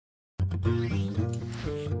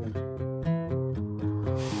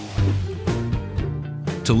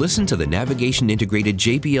To listen to the navigation-integrated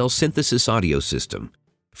JBL Synthesis audio system,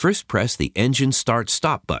 first press the Engine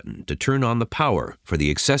Start-Stop button to turn on the power for the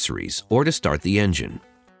accessories or to start the engine.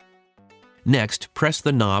 Next, press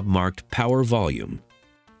the knob marked Power Volume.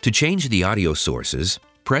 To change the audio sources,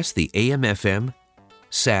 press the AM/FM,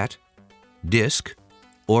 SAT, Disc,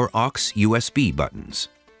 or AUX USB buttons.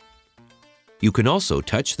 You can also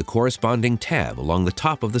touch the corresponding tab along the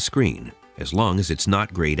top of the screen, as long as it's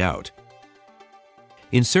not grayed out.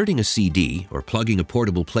 Inserting a CD or plugging a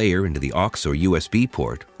portable player into the AUX or USB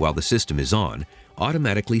port while the system is on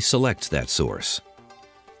automatically selects that source.